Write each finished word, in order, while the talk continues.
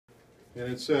And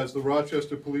it says, the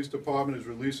Rochester Police Department is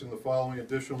releasing the following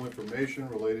additional information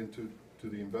relating to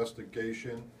the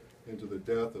investigation into the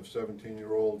death of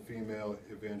 17-year-old female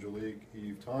Evangelique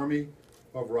Eve Tarmey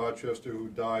of Rochester, who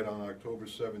died on October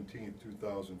 17,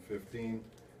 2015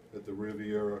 at the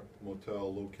Riviera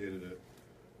Motel located at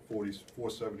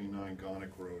 479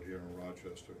 Garnick Road here in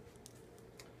Rochester.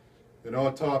 An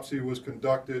autopsy was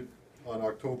conducted on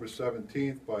October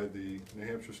 17th by the New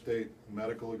Hampshire State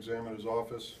Medical Examiner's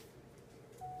Office.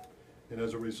 And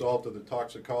as a result of the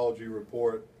toxicology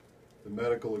report, the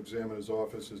medical examiner's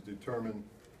office has determined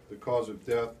the cause of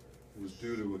death was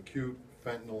due to acute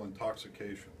fentanyl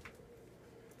intoxication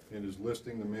and is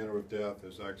listing the manner of death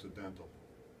as accidental.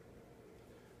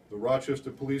 The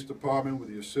Rochester Police Department, with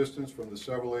the assistance from the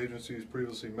several agencies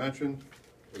previously mentioned,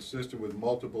 assisted with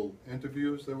multiple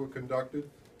interviews that were conducted.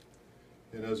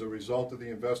 And as a result of the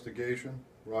investigation,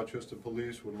 Rochester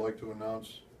Police would like to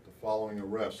announce the following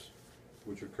arrests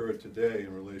which occurred today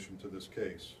in relation to this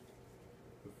case.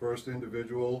 The first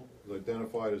individual is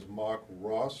identified as Mark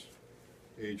Ross,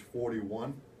 age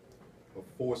 41, of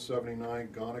 479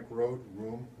 Garnick Road,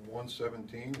 room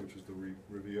 117, which is the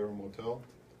Riviera Motel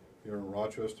here in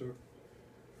Rochester.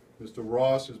 Mr.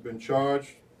 Ross has been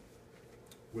charged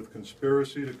with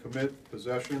conspiracy to commit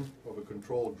possession of a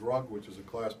controlled drug, which is a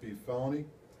Class B felony,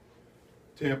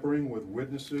 tampering with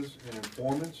witnesses and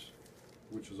informants,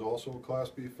 which is also a Class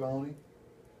B felony,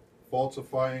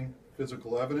 falsifying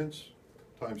physical evidence,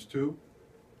 ×2,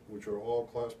 which are all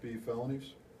Class B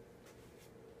felonies.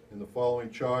 And the following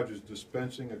charge is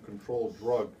dispensing a controlled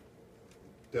drug,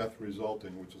 death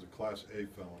resulting, which is a Class A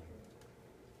felony.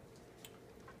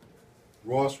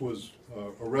 Ross was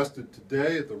arrested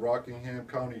today at the Rockingham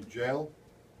County Jail,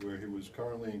 where he was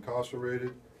currently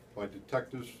incarcerated by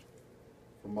detectives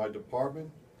from my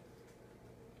department,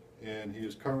 and he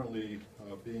is currently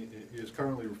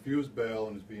refused bail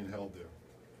and is being held there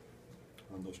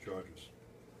on those charges.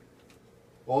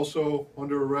 Also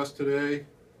under arrest today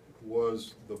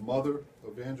was the mother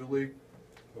of Evangelique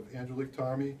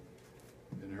Tarmey,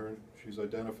 and she's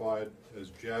identified as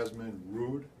Jasmine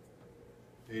Rood,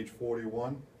 age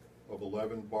 41, of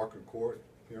 11 Barker Court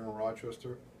here in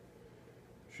Rochester.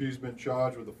 She's been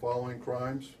charged with the following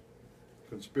crimes: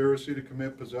 conspiracy to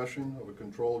commit possession of a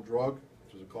controlled drug,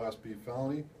 which is a Class B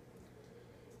felony,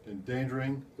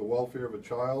 endangering the welfare of a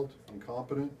child,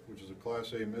 incompetent, which is a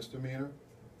Class A misdemeanor,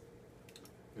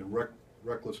 and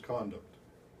reckless conduct,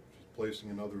 which is placing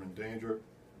another in danger,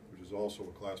 which is also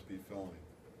a Class B felony.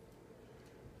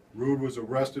 Rood was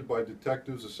arrested by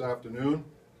detectives this afternoon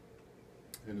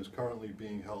and is currently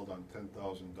being held on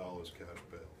 $10,000 cash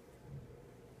bail.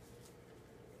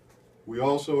 We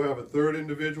also have a third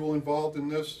individual involved in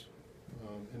this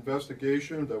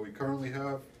investigation that we currently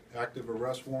have active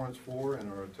arrest warrants for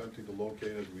and are attempting to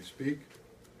locate as we speak.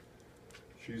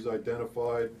 She's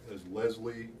identified as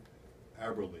Leslie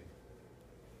Aberley,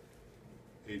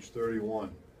 age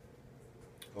 31,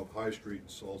 of High Street in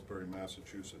Salisbury,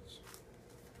 Massachusetts.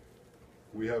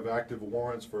 We have active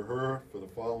warrants for her for the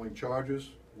following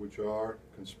charges, which are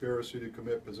conspiracy to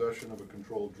commit possession of a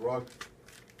controlled drug,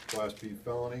 Class B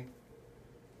felony,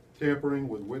 tampering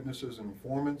with witnesses and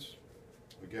informants,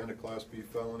 again a Class B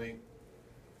felony,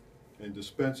 and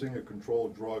dispensing a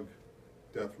controlled drug,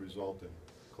 death resulting,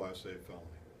 Class A felony.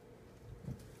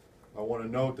 I want to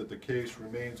note that the case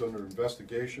remains under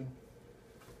investigation,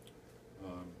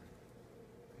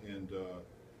 and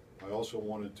I also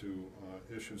wanted to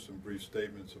issue some brief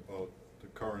statements about the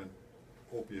current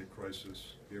opiate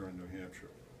crisis here in New Hampshire.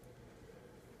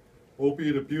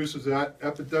 Opiate abuse is at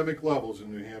epidemic levels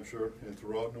in New Hampshire and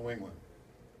throughout New England.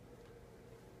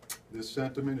 This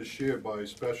sentiment is shared by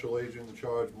Special Agent in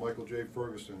Charge Michael J.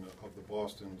 Ferguson of the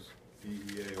Boston's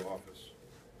DEA office.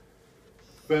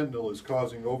 Fentanyl is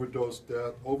causing overdose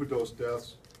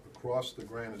deaths across the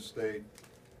Granite State,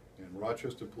 and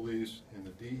Rochester Police and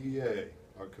the DEA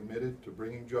are committed to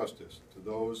bringing justice to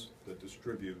those that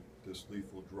distribute this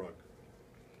lethal drug.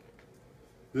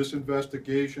 This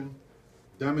investigation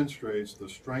demonstrates the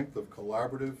strength of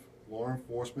collaborative law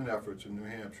enforcement efforts in New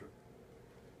Hampshire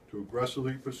to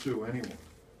aggressively pursue anyone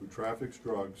who traffics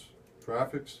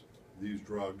these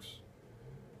drugs,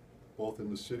 both in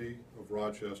the city of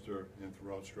Rochester and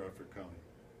throughout Stratford County.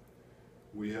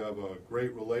 We have a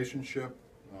great relationship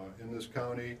in this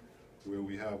county where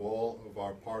we have all of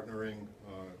our partnering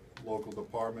local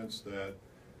departments that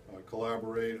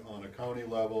collaborate on a county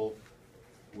level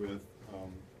with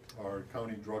our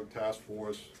county drug task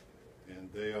force, and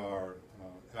they are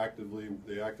actively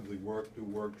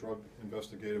do drug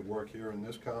investigative work here in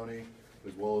this county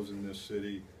as well as in this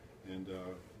city. And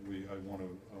I want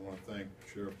to thank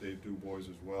Sheriff Dave Dubois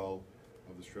as well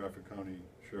of the Stratford County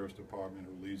Sheriff's Department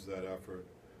who leads that effort.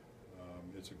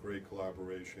 It's a great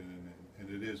collaboration, and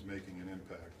it is making an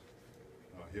impact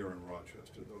here in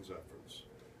Rochester, those efforts.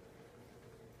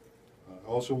 I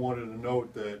also wanted to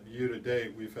note that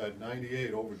year-to-date, we've had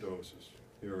 98 overdoses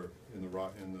here in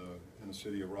the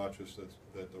city of Rochester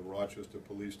that the Rochester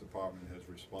Police Department has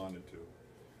responded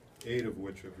to, 8 of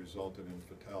which have resulted in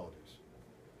fatalities.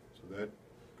 So that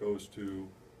goes to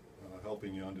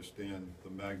helping you understand the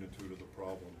magnitude of the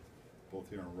problem, both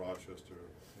here in Rochester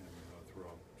and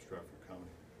throughout Stratford County,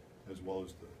 as well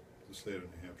as the state of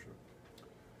New Hampshire.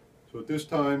 So at this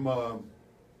time,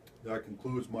 that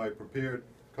concludes my prepared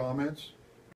comments.